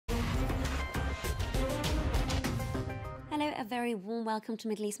Hello, a very warm welcome to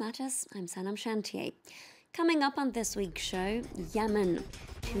Middle East Matters. I'm Sanam Shantier. Coming up on this week's show, Yemen.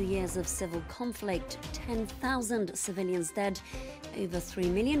 2 years of civil conflict, 10,000 civilians dead, over 3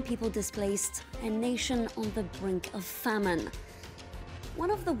 million people displaced, a nation on the brink of famine.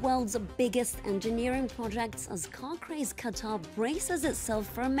 One of the world's biggest engineering projects as car-crazed Qatar braces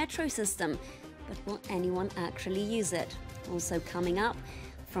itself for a metro system. But will anyone actually use it? Also coming up,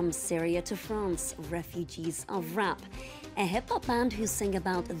 from Syria to France, refugees of rap. A hip-hop band who sing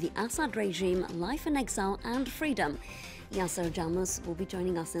about the Assad regime, life in exile and freedom. Yaser and Jamous will be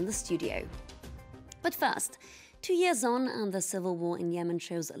joining us in the studio. But first, 2 years on and the civil war in Yemen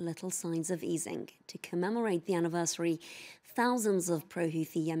shows little signs of easing. To commemorate the anniversary, thousands of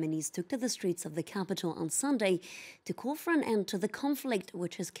pro-Houthi Yemenis took to the streets of the capital on Sunday to call for an end to the conflict,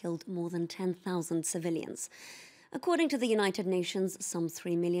 which has killed more than 10,000 civilians. According to the United Nations, some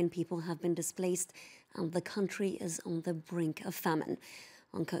 3 million people have been displaced and the country is on the brink of famine.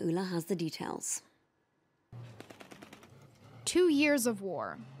 Anka Ula has the details. 2 years of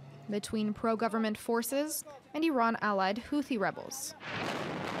war between pro-government forces and Iran-allied Houthi rebels.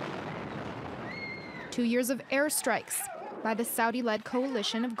 2 years of airstrikes by the Saudi-led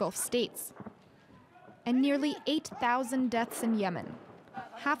coalition of Gulf states. And nearly 8,000 deaths in Yemen,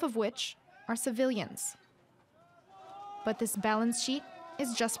 half of which are civilians. But this balance sheet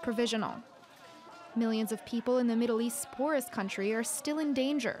is just provisional. Millions of people in the Middle East's poorest country are still in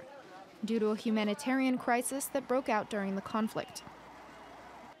danger due to a humanitarian crisis that broke out during the conflict.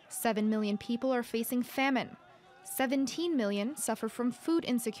 7 million people are facing famine. 17 million suffer from food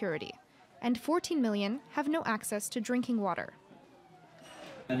insecurity, and 14 million have no access to drinking water.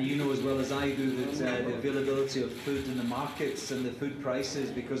 And you know as well as I do that the availability of food in the markets and the food prices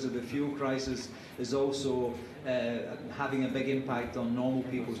because of the fuel crisis is also having a big impact on normal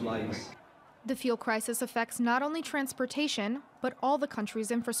people's lives. The fuel crisis affects not only transportation, but all the country's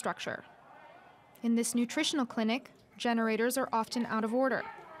infrastructure. In this nutritional clinic, generators are often out of order,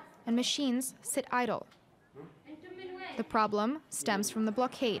 and machines sit idle. The problem stems from the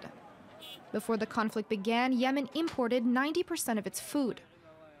blockade. Before the conflict began, Yemen imported 90% of its food.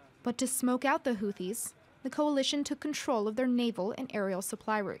 But to smoke out the Houthis, the coalition took control of their naval and aerial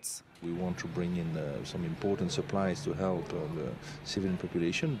supply routes. We want to bring in some important supplies to help the civilian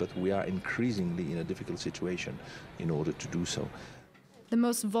population, but we are increasingly in a difficult situation in order to do so. The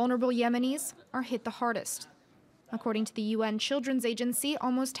most vulnerable Yemenis are hit the hardest. According to the UN Children's Agency,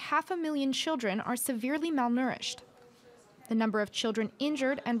 almost 500,000 children are severely malnourished. The number of children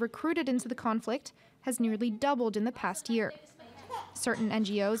injured and recruited into the conflict has nearly doubled in the past year. Certain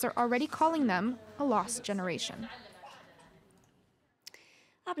NGOs are already calling them a lost generation.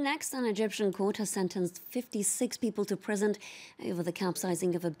 Up next, an Egyptian court has sentenced 56 people to prison over the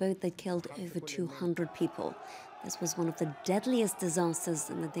capsizing of a boat that killed over 200 people. This was one of the deadliest disasters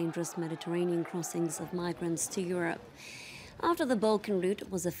in the dangerous Mediterranean crossings of migrants to Europe. After the Balkan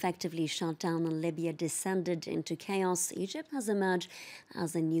route was effectively shut down and Libya descended into chaos, Egypt has emerged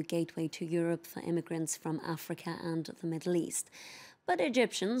as a new gateway to Europe for immigrants from Africa and the Middle East. But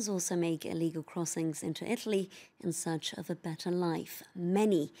Egyptians also make illegal crossings into Italy in search of a better life,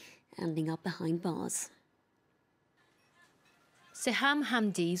 many ending up behind bars. Siham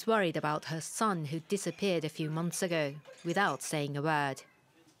Hamdi's worried about her son who disappeared a few months ago without saying a word.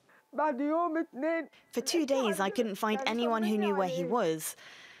 For 2 days, I couldn't find anyone who knew where he was.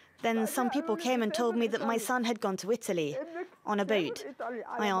 Then some people came and told me that my son had gone to Italy on a boat.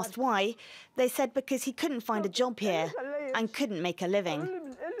 I asked why. They said because he couldn't find a job here and couldn't make a living.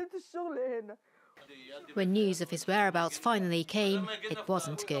 When news of his whereabouts finally came, it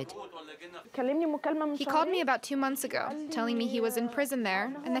wasn't good. He called me about 2 months ago, telling me he was in prison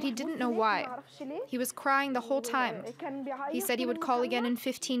there and that he didn't know why. He was crying the whole time. He said he would call again in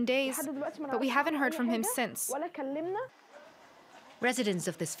 15 days, but we haven't heard from him since. Residents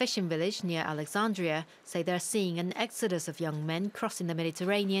of this fishing village near Alexandria say they're seeing an exodus of young men crossing the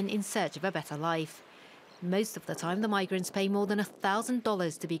Mediterranean in search of a better life. Most of the time, the migrants pay more than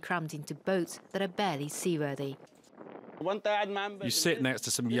 $1,000 to be crammed into boats that are barely seaworthy. You sit next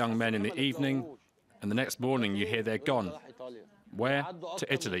to some young men in the evening, and the next morning you hear they're gone. Where?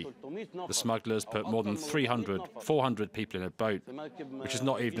 To Italy. The smugglers put more than 300, 400 people in a boat, which is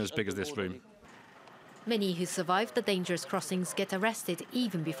not even as big as this room. Many who survived the dangerous crossings get arrested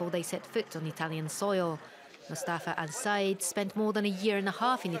even before they set foot on Italian soil. Mustafa al-Said spent more than a year and a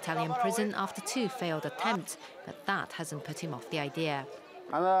half in Italian prison after 2 failed attempts, but that hasn't put him off the idea.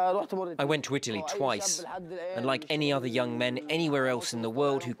 I went to Italy twice, and like any other young men anywhere else in the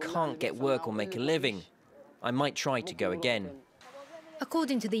world who can't get work or make a living, I might try to go again.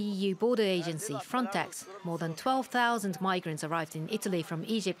 According to the EU border agency Frontex, more than 12,000 migrants arrived in Italy from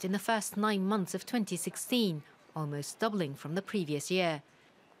Egypt in the first 9 months of 2016, almost doubling from the previous year.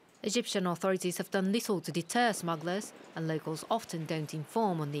 Egyptian authorities have done little to deter smugglers, and locals often don't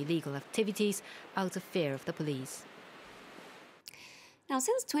inform on the illegal activities out of fear of the police. Now,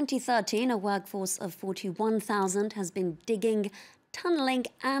 since 2013, a workforce of 41,000 has been digging, tunnelling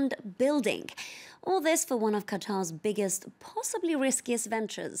and building. All this for one of Qatar's biggest, possibly riskiest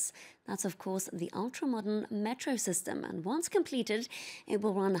ventures. That's, of course, the ultra-modern metro system. And once completed, it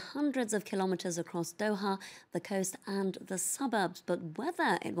will run hundreds of kilometres across Doha, the coast and the suburbs. But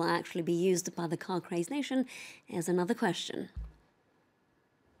whether it will actually be used by the car-crazed nation is another question.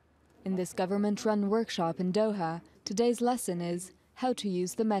 In this government-run workshop in Doha, today's lesson is how to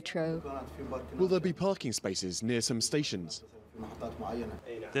use the metro. Will there be parking spaces near some stations?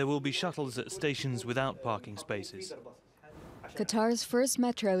 There will be shuttles at stations without parking spaces. Qatar's first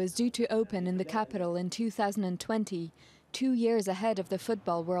metro is due to open in the capital in 2020, 2 years ahead of the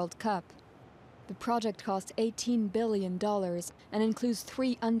Football World Cup. The project cost $18 billion and includes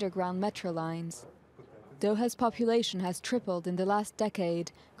 3 underground metro lines. Doha's population has tripled in the last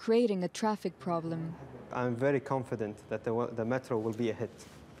decade, creating a traffic problem. I'm very confident that the metro will be a hit.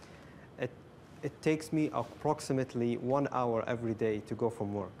 It takes me approximately 1 hour every day to go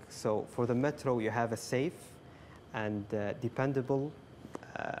from work. So for the metro, you have a safe and dependable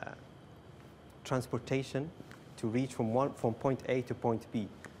transportation to reach from point A to point B,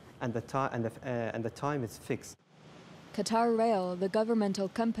 and the time is fixed. Qatar Rail, the governmental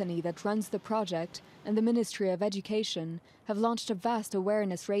company that runs the project, and the Ministry of Education have launched a vast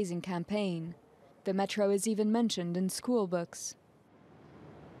awareness-raising campaign. The metro is even mentioned in school books.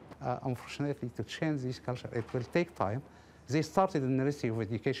 Unfortunately, to change this culture, it will take time. They started in the Ministry of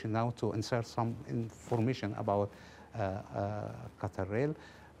Education now to insert some information about Qatar Rail.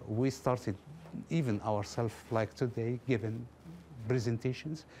 We started even ourselves, like today, giving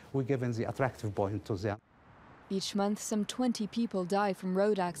presentations. We're giving the attractive point to them. Each month, some 20 people die from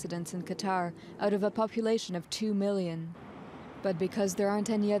road accidents in Qatar out of a population of 2 million. But because there aren't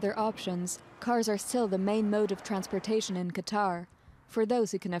any other options, cars are still the main mode of transportation in Qatar, for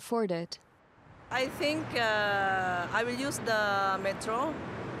those who can afford it. I think I will use the metro,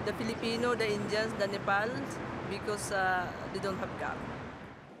 the Filipino, the Indians, the Nepals, because they don't have car.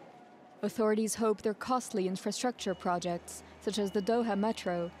 Authorities hope their costly infrastructure projects, such as the Doha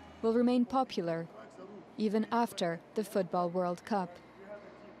Metro, will remain popular, even after the Football World Cup.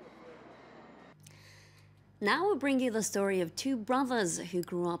 Now we'll bring you the story of 2 brothers who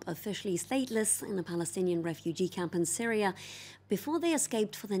grew up officially stateless in a Palestinian refugee camp in Syria before they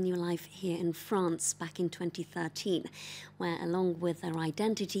escaped for their new life here in France back in 2013, where along with their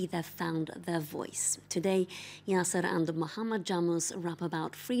identity, they found their voice. Today, Yaser and Mohamed Jamous rap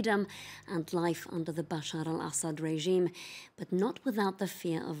about freedom and life under the Bashar al-Assad regime, but not without the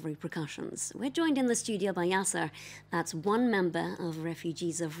fear of repercussions. We're joined in the studio by Yaser, that's one member of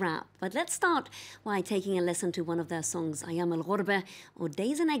Refugees of Rap. But let's start by taking a listen to one of their songs, Ayam al-Ghurba, or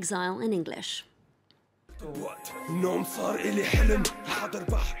Days in Exile in English. نوم صار إلي حلم حاضر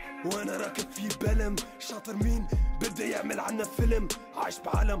بحر وانا راكب في بلم شاطر مين بده يعمل عنا فيلم عايش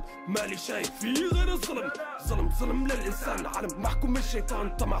بعالم مالي شايف فيه غير الظلم ظلم للإنسان عالم محكوم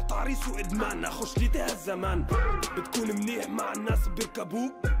الشيطان طمع تعريس وإدمان أخش لي هالزمان بتكون منيح مع الناس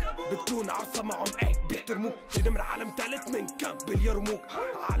بيركبوك بتكون عصا معهم بيحترموك جينا من عالم ثالث من كم باليرموك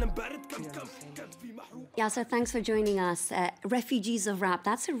عالم بارد كم في محروق. Yaser, thanks for joining us. Refugees of Rap,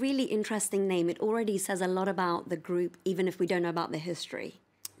 that's a really interesting name. It already says a lot about the group, even if we don't know about the history.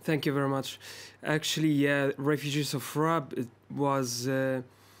 Thank you very much. Actually, yeah, Refugees of Rap, it was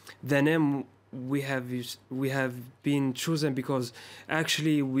the name we have been chosen because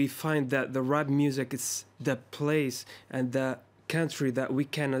actually we find that the rap music is the place and the country that we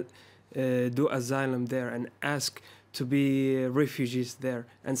can do asylum there and ask to be refugees there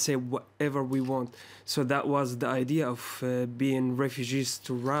and say whatever we want. So that was the idea of being Refugees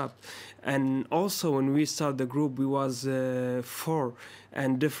to Rap. And also when we started the group, we was 4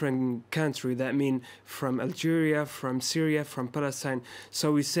 and different countries. That mean from Algeria, from Syria, from Palestine.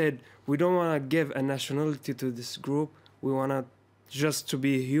 So we said, we don't want to give a nationality to this group. We want to just to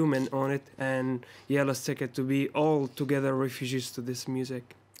be human on it. And yeah, let's take it to be all together refugees to this music.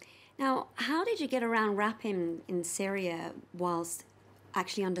 Now, how did you get around rapping in Syria whilst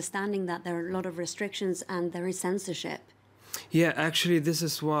actually understanding that there are a lot of restrictions and there is censorship? Yeah, actually, this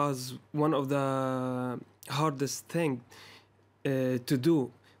was one of the hardest thing to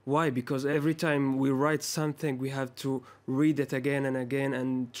do. Why? Because every time we write something, we have to read it again and again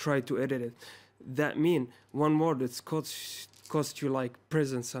and try to edit it. That means one word, it's cost you like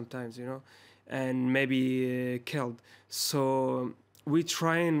prison sometimes, you know, and maybe killed. So we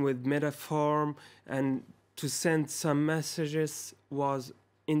trying with metaphor and to send some messages was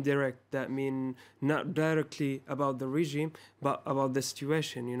indirect. That mean not directly about the regime, but about the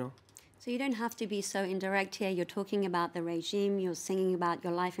situation, you know. So you don't have to be so indirect here. You're talking about the regime, you're singing about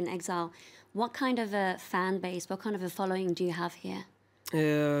your life in exile. What kind of a fan base, what kind of a following do you have here?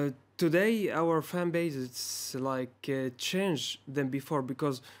 Today, our fan base is like changed than before,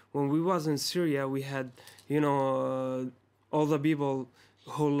 because when we was in Syria, we had, you know, all the people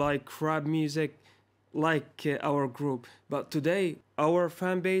who like rap music, like our group. But today, our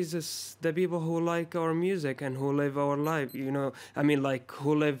fan base is the people who like our music and who live our life, you know. I mean, like,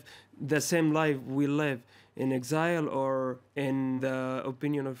 who live the same life we live in exile or in the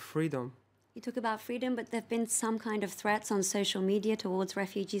opinion of freedom. You talk about freedom, but there have been some kind of threats on social media towards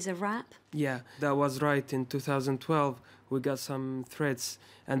refugees of rap? Yeah, that was right. In 2012, we got some threats,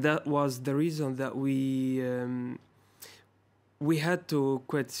 and that was the reason that we had to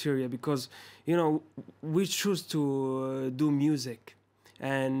quit Syria, because, you know, we choose to do music,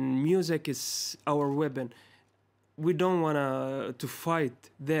 and music is our weapon. We don't want to fight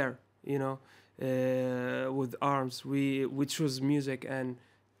there, you know, with arms. We choose music, and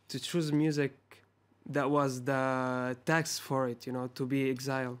to choose music, that was the tax for it, you know, to be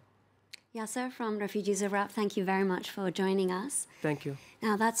exiled. Yaser from Refugees of Rap, thank you very much for joining us. Thank you.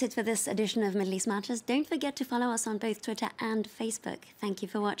 Now that's it for this edition of Middle East Matters. Don't forget to follow us on both Twitter and Facebook. Thank you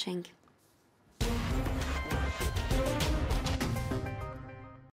for watching.